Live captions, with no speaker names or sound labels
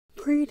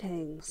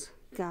Greetings,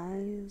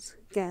 guys,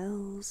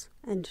 gals,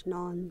 and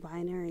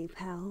non-binary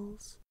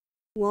pals.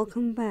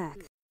 Welcome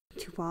back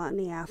to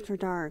Botany After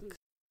Dark.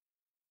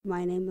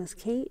 My name is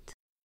Kate,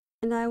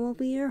 and I will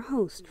be your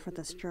host for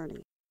this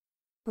journey.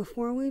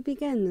 Before we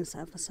begin this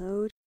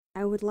episode,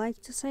 I would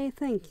like to say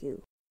thank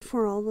you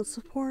for all the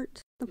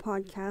support the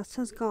podcast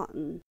has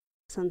gotten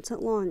since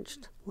it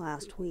launched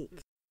last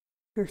week.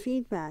 Your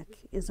feedback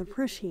is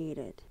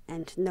appreciated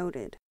and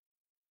noted.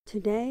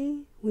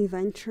 Today, we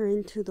venture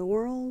into the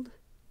world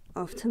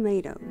of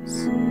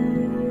tomatoes.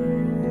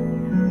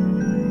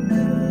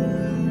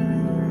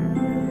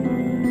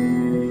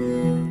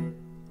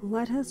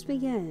 Let us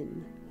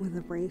begin with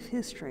a brief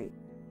history.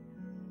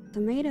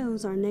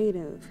 Tomatoes are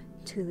native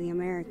to the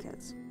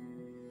Americas.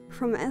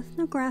 From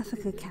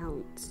ethnographic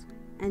accounts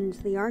and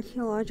the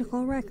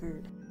archaeological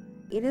record,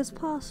 it is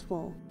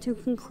possible to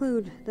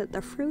conclude that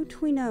the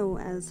fruit we know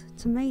as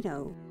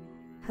tomato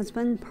has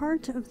been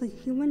part of the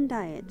human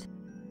diet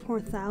for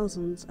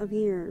thousands of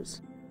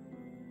years.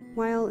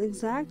 While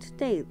exact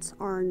dates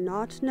are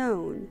not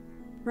known,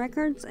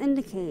 records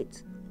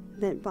indicate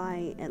that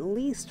by at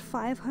least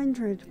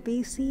 500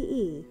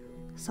 BCE,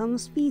 some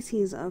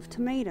species of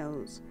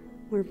tomatoes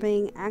were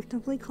being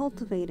actively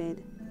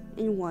cultivated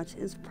in what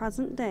is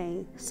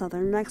present-day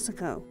southern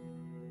Mexico.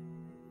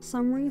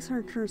 Some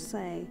researchers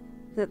say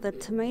that the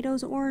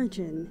tomato's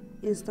origin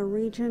is the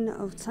region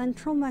of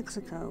central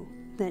Mexico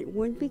that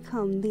would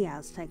become the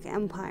Aztec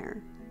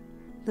Empire,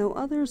 though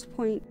others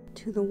point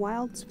to the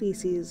wild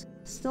species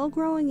still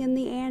growing in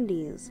the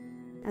Andes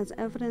as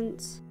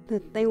evidence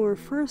that they were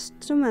first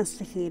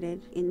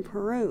domesticated in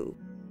Peru.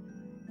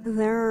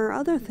 There are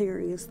other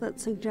theories that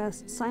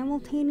suggest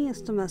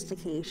simultaneous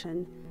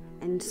domestication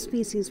and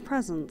species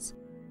presence,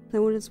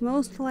 though it is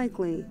most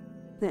likely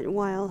that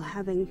while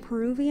having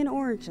Peruvian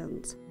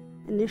origins,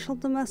 initial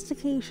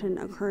domestication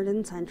occurred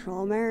in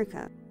Central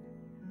America.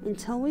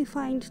 Until we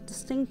find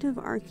distinctive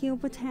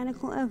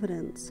archaeobotanical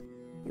evidence,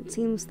 it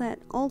seems that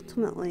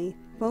ultimately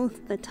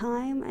both the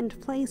time and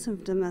place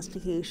of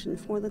domestication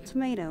for the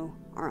tomato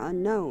are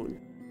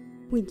unknown.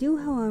 We do,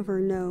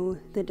 however, know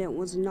that it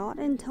was not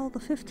until the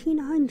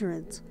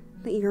 1500s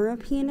that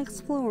European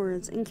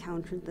explorers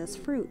encountered this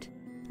fruit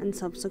and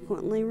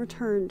subsequently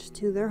returned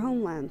to their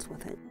homelands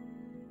with it.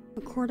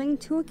 According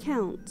to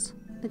accounts,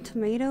 the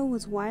tomato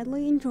was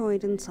widely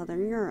enjoyed in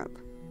southern Europe,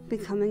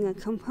 becoming a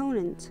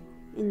component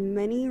in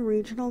many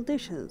regional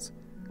dishes,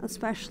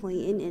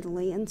 especially in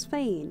Italy and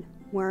Spain,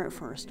 where it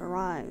first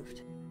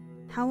arrived.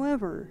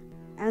 However,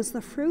 as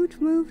the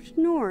fruit moved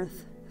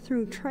north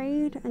through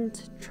trade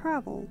and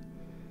travel,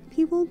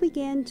 people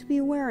began to be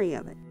wary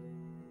of it.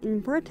 In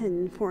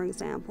Britain, for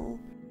example,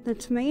 the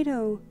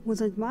tomato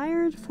was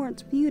admired for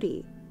its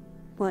beauty,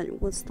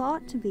 but was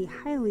thought to be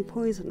highly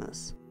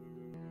poisonous.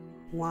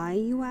 Why,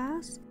 you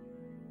ask?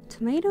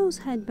 Tomatoes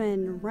had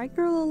been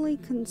regularly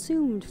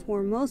consumed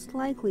for most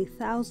likely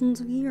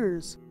thousands of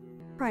years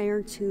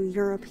prior to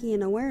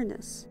European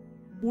awareness.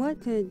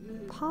 What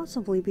could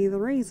possibly be the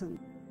reason?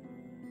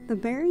 The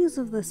berries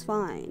of this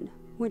vine,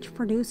 which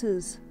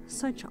produces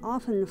such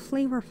often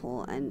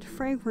flavorful and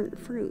fragrant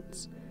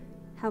fruits,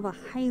 have a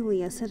highly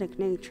acidic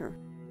nature.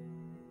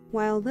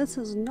 While this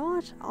is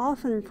not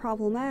often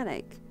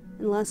problematic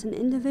unless an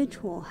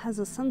individual has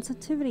a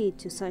sensitivity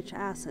to such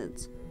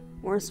acids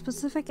or a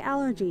specific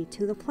allergy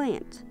to the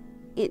plant,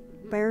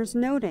 it bears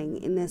noting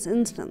in this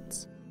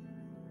instance.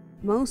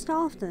 Most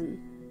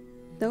often,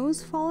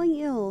 those falling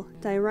ill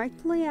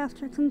directly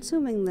after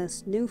consuming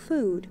this new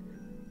food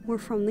were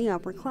from the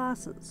upper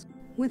classes,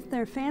 with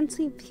their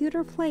fancy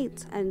pewter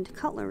plates and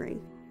cutlery.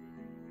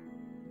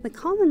 The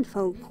common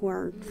folk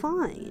were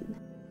fine,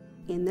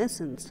 in this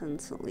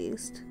instance at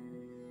least,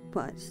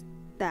 but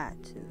that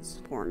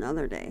is for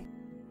another day.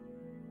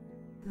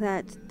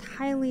 That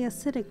highly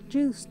acidic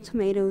juice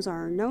tomatoes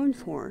are known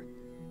for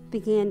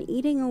began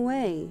eating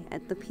away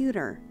at the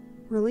pewter,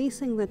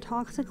 releasing the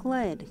toxic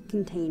lead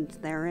contained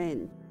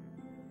therein.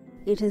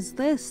 It is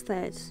this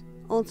that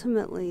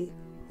ultimately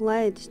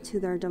led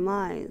to their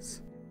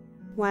demise.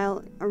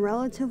 While a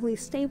relatively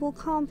stable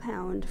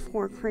compound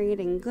for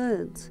creating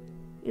goods,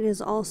 it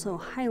is also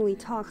highly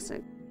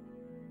toxic.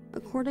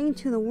 According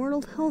to the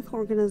World Health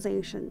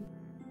Organization,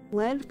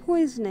 lead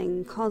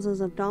poisoning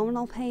causes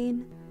abdominal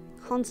pain,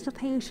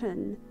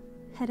 constipation,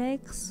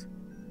 headaches,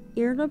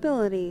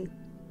 irritability,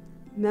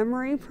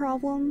 memory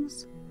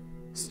problems,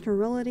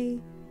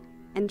 sterility,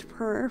 and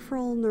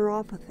peripheral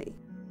neuropathy.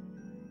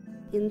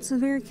 In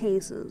severe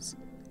cases,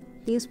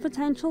 these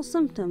potential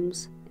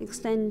symptoms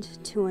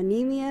extend to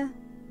anemia,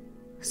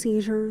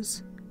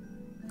 seizures,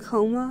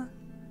 coma,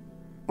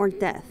 or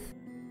death.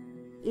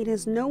 It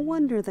is no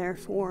wonder,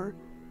 therefore,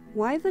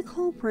 why the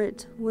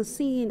culprit was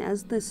seen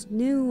as this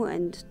new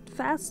and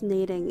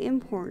fascinating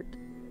import,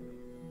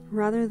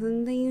 rather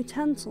than the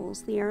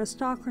utensils the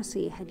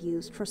aristocracy had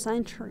used for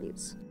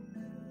centuries.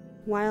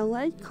 While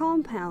lead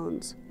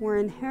compounds were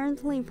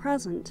inherently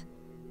present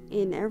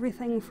in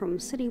everything from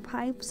city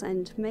pipes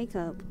and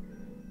makeup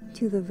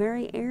to the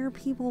very air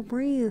people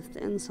breathed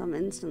in some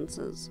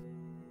instances,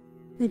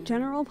 the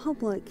general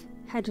public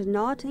had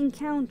not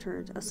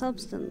encountered a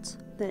substance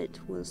that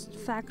was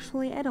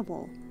factually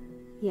edible,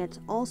 yet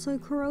also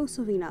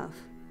corrosive enough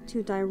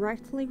to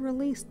directly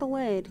release the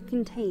lead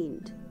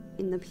contained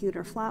in the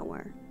pewter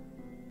flatware.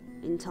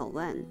 Until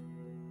then,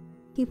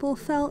 people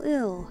fell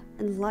ill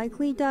and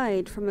likely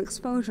died from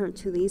exposure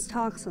to these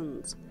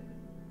toxins,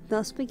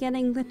 thus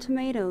beginning the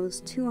tomato's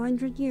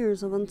 200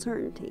 years of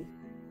uncertainty.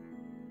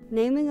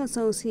 Naming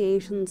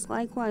associations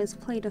likewise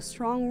played a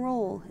strong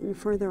role in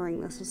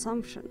furthering this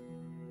assumption,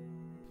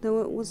 though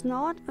it was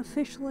not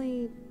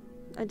officially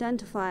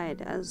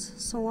identified as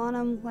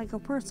Solanum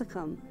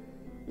lycopersicum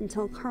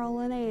until Carl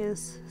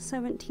Linnaeus'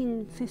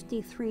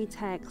 1753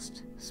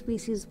 text,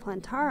 Species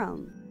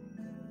Plantarum.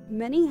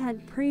 Many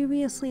had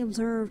previously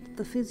observed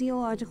the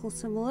physiological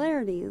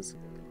similarities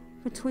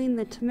between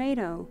the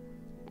tomato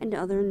and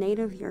other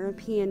native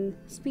European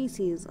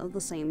species of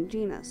the same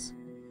genus.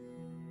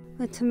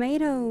 The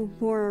tomato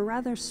bore a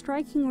rather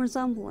striking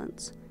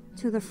resemblance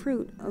to the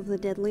fruit of the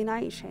deadly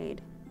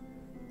nightshade.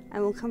 I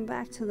will come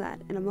back to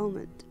that in a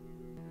moment.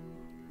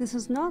 This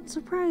is not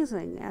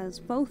surprising, as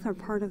both are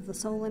part of the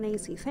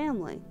Solanaceae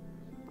family,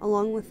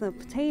 along with the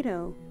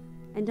potato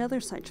and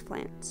other such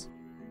plants.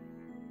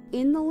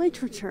 In the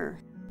literature,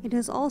 it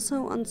is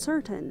also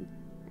uncertain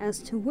as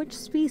to which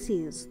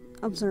species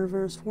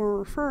observers were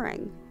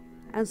referring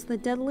as the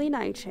deadly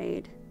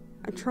nightshade,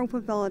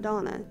 Atropa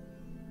belladonna,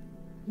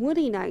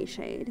 woody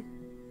nightshade,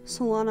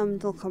 Solanum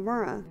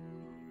dulcamara,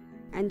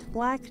 and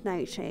black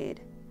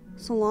nightshade,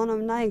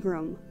 Solanum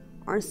nigrum,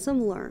 are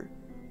similar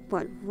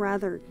but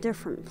rather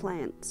different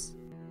plants.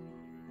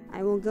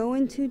 I will go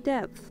into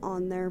depth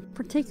on their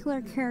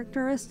particular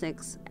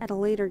characteristics at a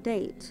later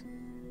date,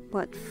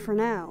 but for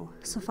now,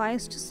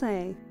 suffice to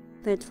say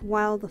that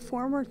while the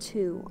former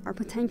two are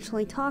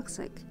potentially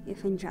toxic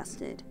if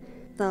ingested,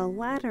 the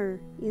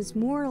latter is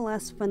more or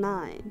less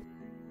benign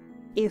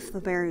if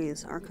the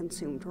berries are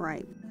consumed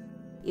ripe.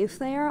 If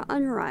they are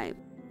unripe,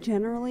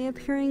 generally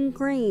appearing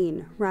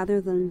green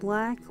rather than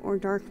black or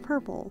dark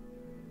purple,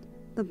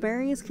 the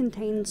berries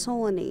contain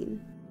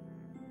solanine.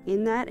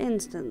 In that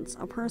instance,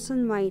 a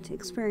person might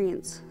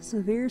experience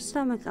severe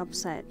stomach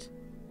upset,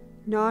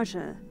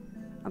 nausea,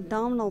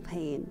 abdominal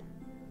pain,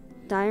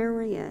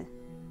 diarrhea,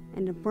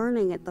 and a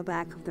burning at the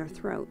back of their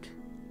throat,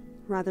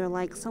 rather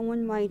like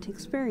someone might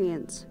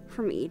experience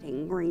from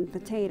eating green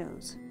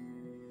potatoes.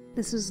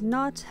 This is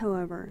not,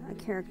 however, a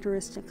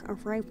characteristic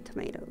of ripe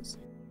tomatoes.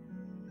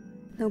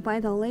 Though by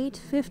the late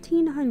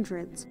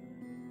 1500s,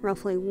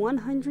 roughly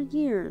 100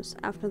 years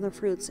after the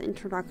fruit's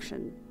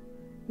introduction,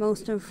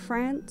 most of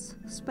France,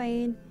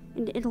 Spain,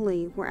 and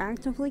Italy were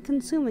actively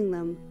consuming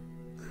them,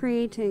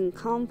 creating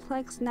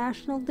complex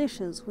national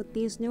dishes with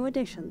these new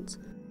additions.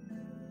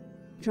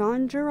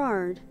 John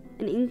Gerard,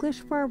 an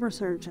English barber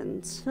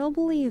surgeon, still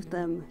believed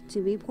them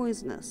to be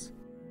poisonous.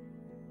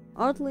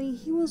 Oddly,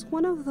 he was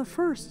one of the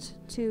first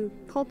to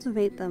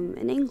cultivate them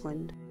in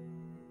England.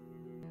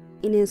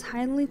 In his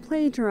highly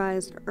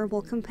plagiarized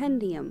herbal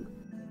compendium,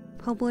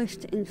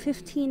 published in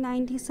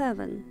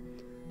 1597,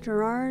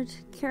 Gerard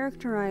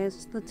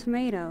characterized the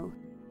tomato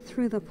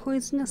through the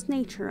poisonous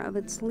nature of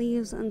its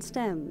leaves and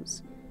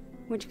stems,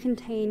 which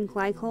contain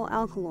glycol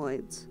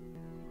alkaloids,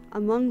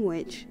 among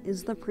which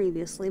is the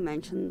previously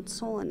mentioned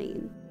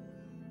solanine.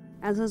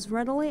 As is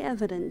readily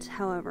evident,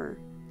 however,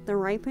 the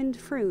ripened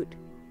fruit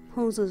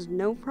poses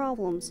no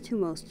problems to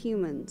most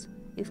humans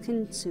if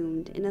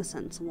consumed in a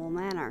sensible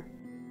manner.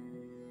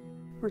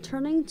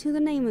 Returning to the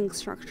naming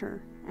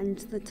structure and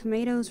the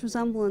tomato's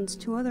resemblance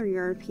to other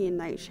European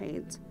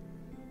nightshades,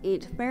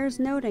 it bears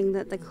noting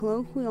that the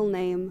colloquial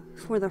name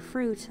for the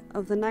fruit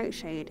of the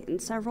nightshade in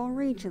several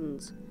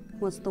regions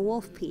was the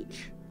wolf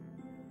peach.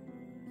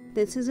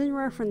 This is in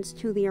reference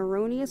to the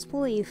erroneous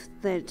belief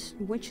that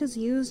witches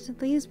used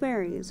these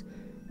berries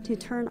to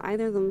turn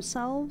either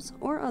themselves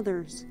or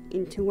others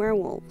into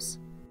werewolves.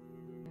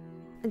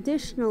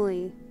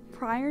 Additionally,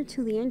 prior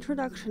to the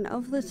introduction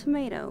of the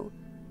tomato,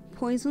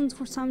 poisons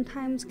were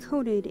sometimes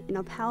coated in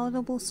a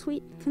palatable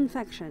sweet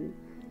confection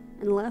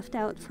and left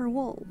out for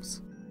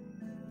wolves.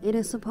 It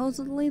is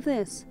supposedly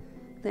this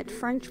that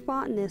French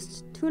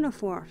botanist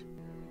Tournefort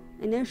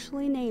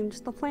initially named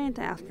the plant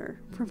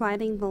after,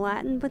 providing the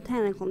Latin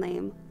botanical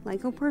name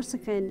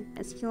Lycopersicum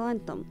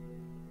esculentum.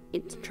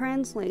 It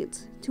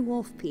translates to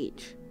wolf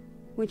peach,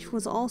 which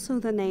was also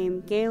the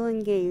name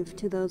Galen gave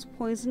to those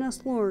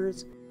poisonous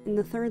lures in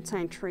the 3rd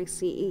century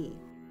CE.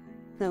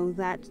 Though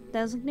that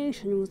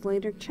designation was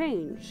later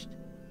changed,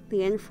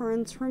 the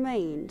inference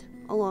remained,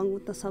 along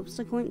with the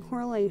subsequent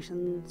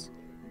correlations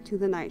to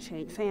the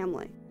nightshade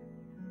family.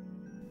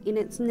 In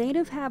its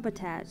native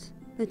habitat,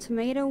 the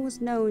tomato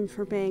was known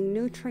for being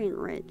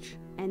nutrient-rich,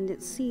 and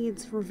its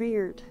seeds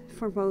revered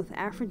for both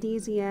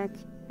aphrodisiac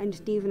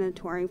and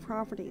divinatory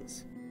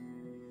properties.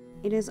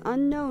 It is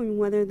unknown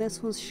whether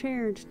this was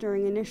shared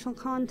during initial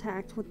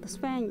contact with the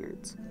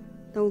Spaniards,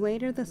 though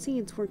later the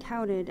seeds were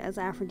touted as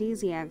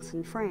aphrodisiacs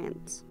in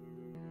France.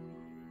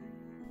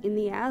 In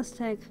the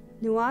Aztec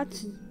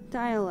Nahuatl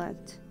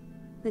dialect,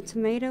 the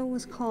tomato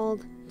was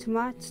called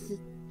tomate,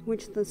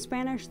 which the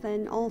Spanish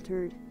then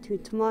altered to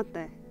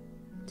tomate.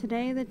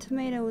 Today, the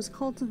tomato is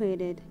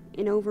cultivated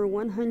in over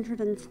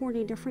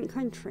 140 different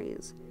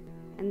countries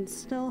and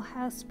still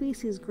has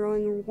species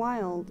growing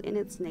wild in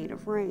its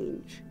native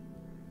range.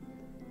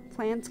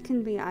 Plants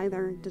can be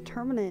either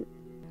determinate,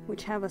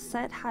 which have a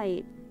set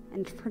height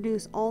and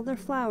produce all their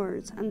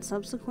flowers and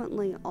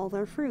subsequently all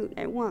their fruit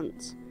at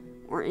once,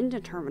 or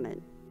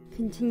indeterminate,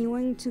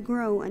 continuing to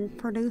grow and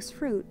produce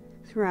fruit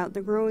throughout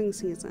the growing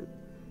season,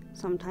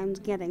 sometimes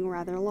getting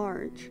rather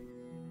large.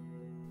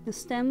 The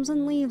stems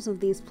and leaves of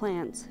these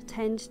plants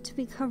tend to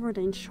be covered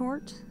in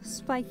short,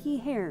 spiky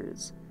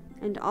hairs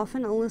and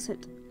often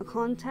elicit a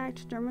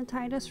contact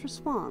dermatitis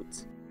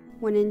response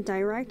when in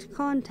direct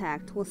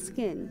contact with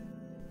skin.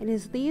 It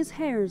is these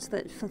hairs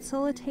that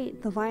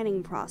facilitate the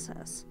vining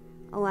process,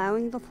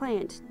 allowing the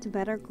plant to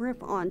better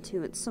grip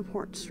onto its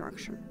support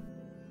structure.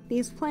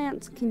 These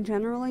plants can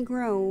generally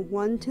grow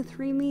 1 to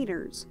 3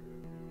 meters,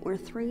 or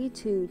 3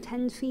 to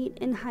 10 feet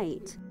in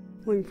height,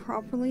 when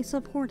properly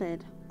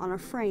supported on a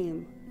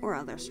frame or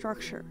other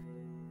structure.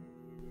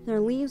 Their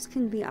leaves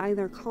can be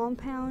either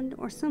compound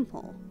or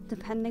simple,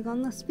 depending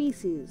on the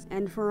species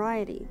and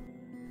variety,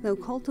 though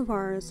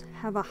cultivars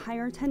have a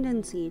higher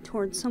tendency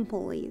towards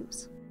simple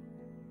leaves.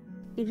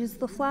 It is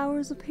the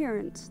flower's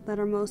appearance that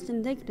are most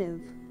indicative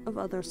of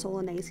other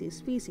Solanaceae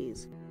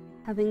species,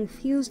 having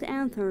fused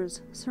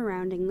anthers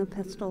surrounding the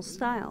pistil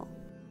style.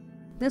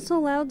 This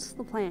allows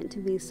the plant to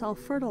be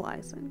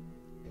self-fertilizing.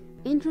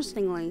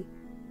 Interestingly,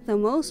 though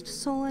most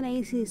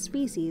Solanaceae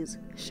species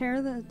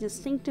share the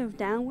distinctive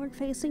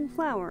downward-facing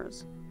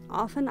flowers,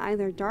 often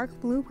either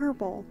dark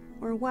blue-purple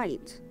or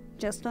white,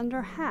 just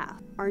under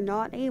half are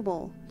not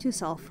able to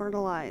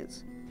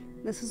self-fertilize.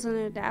 This is an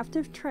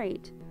adaptive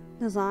trait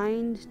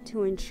designed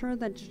to ensure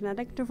the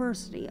genetic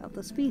diversity of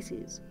the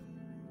species.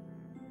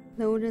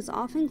 Though it is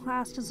often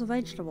classed as a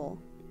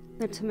vegetable,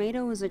 the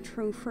tomato is a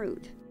true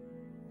fruit,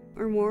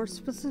 or more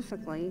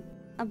specifically,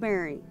 a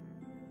berry.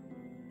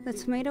 The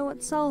tomato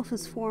itself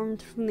is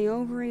formed from the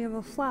ovary of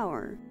a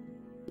flower,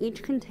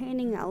 each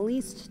containing at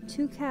least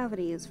 2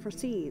 cavities for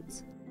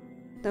seeds,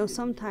 though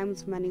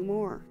sometimes many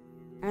more,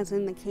 as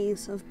in the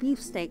case of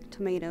beefsteak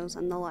tomatoes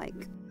and the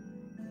like.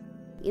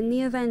 In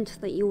the event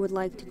that you would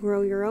like to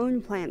grow your own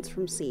plants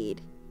from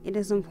seed, it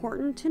is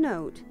important to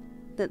note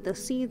that the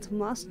seeds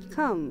must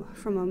come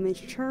from a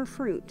mature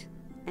fruit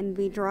and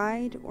be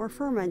dried or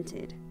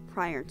fermented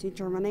prior to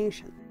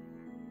germination.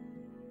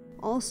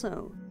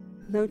 Also,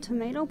 though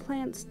tomato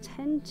plants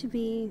tend to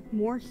be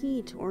more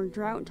heat or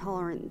drought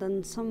tolerant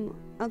than some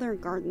other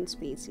garden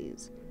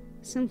species,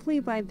 simply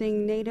by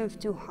being native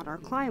to hotter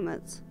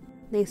climates,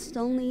 they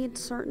still need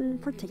certain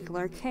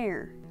particular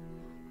care.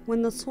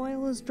 When the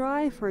soil is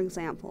dry, for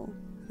example,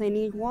 they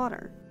need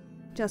water,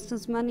 just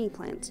as many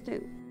plants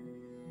do.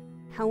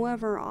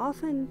 However,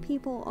 often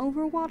people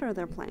overwater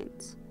their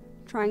plants,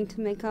 trying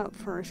to make up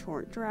for a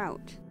short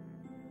drought.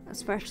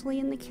 Especially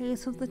in the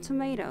case of the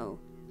tomato,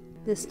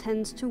 this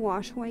tends to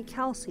wash away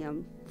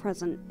calcium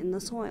present in the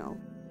soil.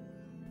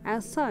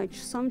 As such,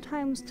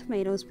 sometimes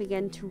tomatoes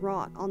begin to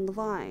rot on the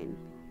vine.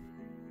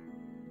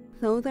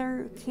 Though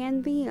there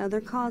can be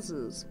other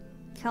causes,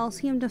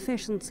 calcium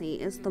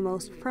deficiency is the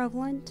most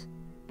prevalent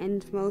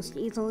and most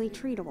easily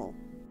treatable.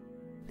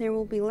 There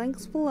will be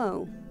links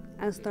below,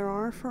 as there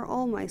are for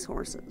all my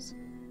sources,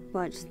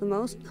 but the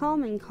most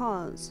common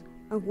cause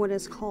of what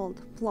is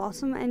called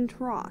blossom end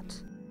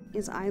rot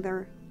is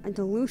either a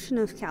dilution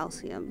of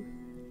calcium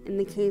in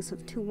the case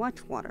of too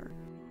much water,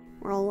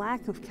 or a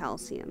lack of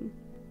calcium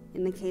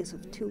in the case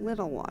of too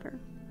little water.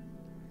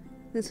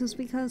 This is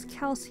because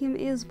calcium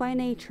is by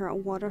nature a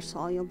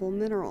water-soluble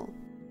mineral.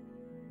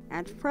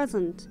 At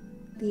present,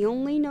 the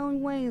only known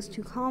ways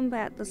to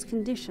combat this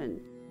condition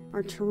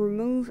are to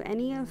remove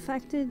any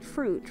affected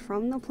fruit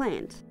from the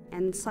plant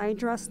and side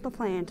dress the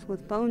plant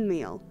with bone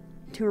meal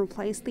to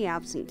replace the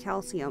absent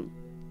calcium.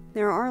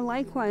 There are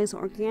likewise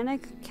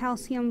organic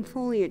calcium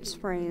foliage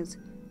sprays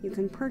you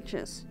can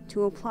purchase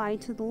to apply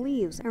to the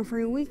leaves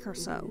every week or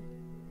so.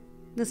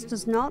 This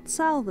does not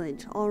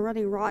salvage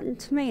already rotten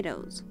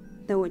tomatoes,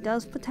 though it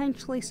does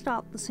potentially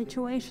stop the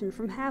situation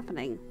from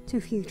happening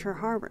to future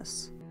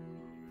harvests.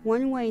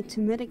 One way to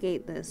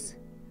mitigate this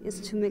is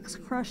to mix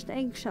crushed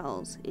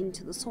eggshells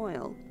into the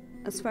soil,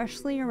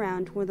 especially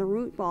around where the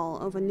root ball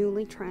of a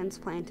newly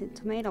transplanted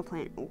tomato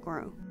plant will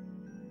grow.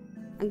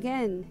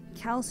 Again,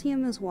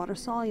 calcium is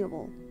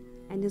water-soluble,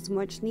 and is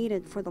much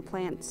needed for the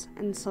plant's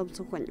and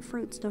subsequent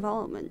fruit's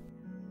development.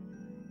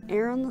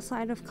 Err on the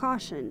side of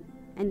caution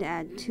and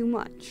add too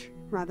much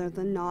rather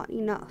than not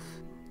enough.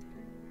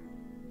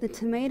 The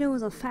tomato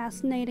is a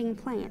fascinating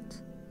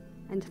plant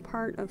and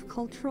part of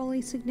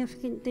culturally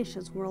significant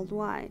dishes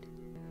worldwide.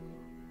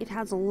 It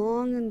has a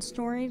long and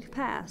storied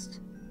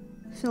past,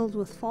 filled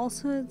with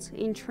falsehoods,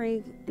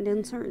 intrigue, and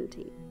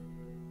uncertainty.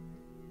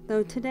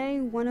 Though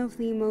today one of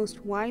the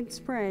most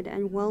widespread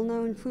and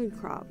well-known food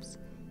crops,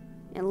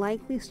 it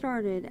likely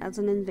started as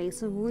an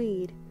invasive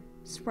weed,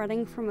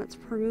 spreading from its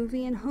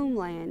Peruvian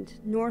homeland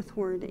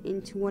northward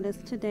into what is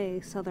today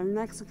southern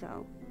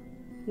Mexico,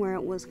 where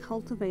it was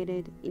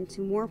cultivated into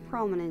more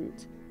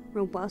prominent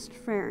robust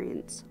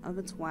variants of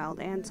its wild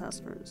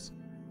ancestors.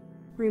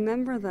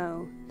 Remember,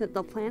 though, that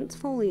the plant's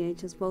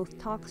foliage is both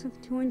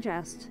toxic to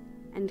ingest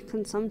and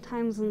can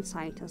sometimes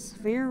incite a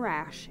severe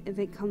rash if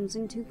it comes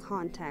into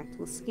contact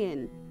with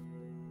skin.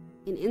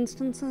 In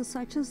instances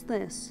such as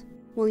this,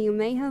 while you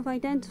may have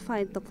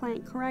identified the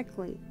plant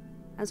correctly,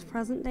 as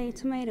present-day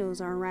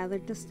tomatoes are rather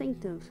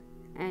distinctive,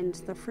 and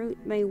the fruit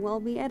may well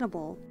be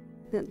edible,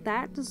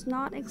 that does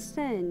not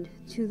extend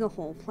to the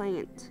whole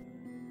plant.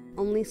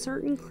 Only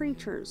certain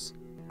creatures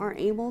are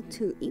able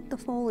to eat the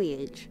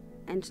foliage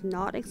and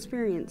not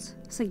experience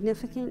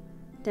significant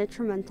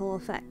detrimental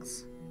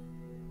effects.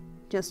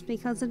 Just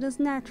because it is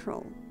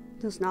natural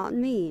does not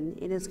mean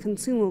it is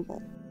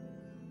consumable.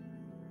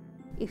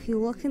 If you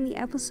look in the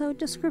episode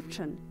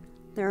description,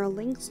 there are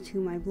links to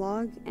my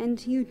blog and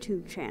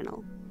YouTube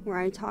channel where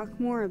I talk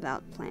more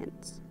about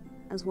plants,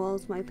 as well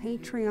as my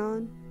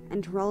Patreon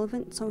and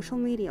relevant social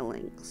media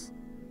links.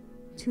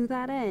 To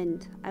that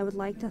end, I would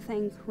like to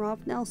thank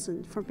Rob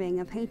Nelson for being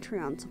a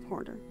Patreon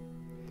supporter.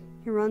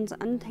 He runs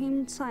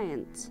Untamed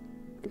Science,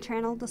 a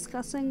channel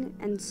discussing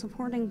and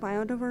supporting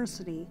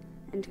biodiversity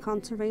and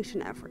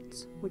conservation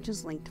efforts, which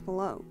is linked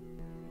below.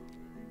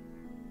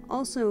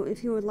 Also,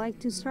 if you would like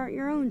to start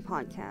your own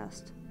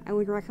podcast, I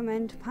would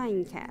recommend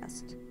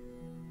Pinecast.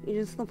 It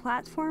is the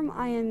platform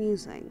I am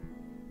using,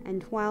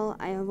 and while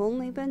I have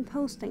only been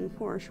posting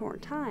for a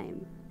short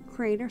time,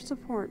 creator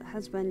support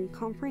has been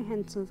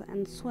comprehensive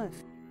and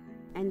swift,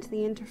 and the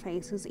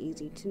interface is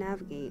easy to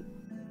navigate.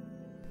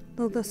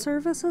 Though the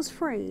service is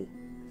free,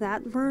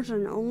 that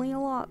version only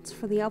allots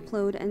for the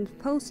upload and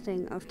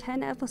posting of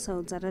 10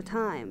 episodes at a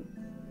time.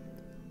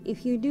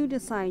 If you do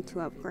decide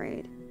to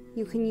upgrade,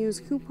 you can use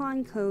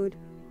coupon code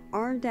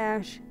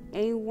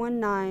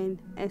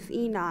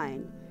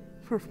R-A19FE9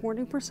 for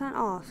 40%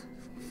 off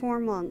for 4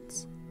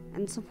 months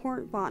and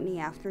support Botany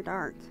After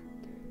Dark.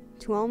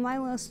 To all my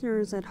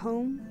listeners at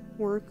home,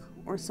 work,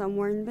 or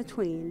somewhere in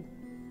between,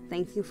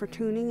 thank you for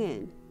tuning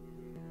in.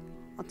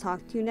 I'll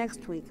talk to you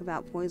next week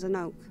about Poison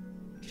Oak.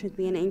 Should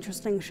be an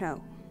interesting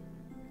show.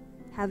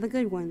 Have a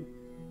good one.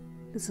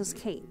 This is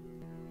Kate,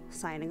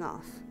 signing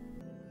off.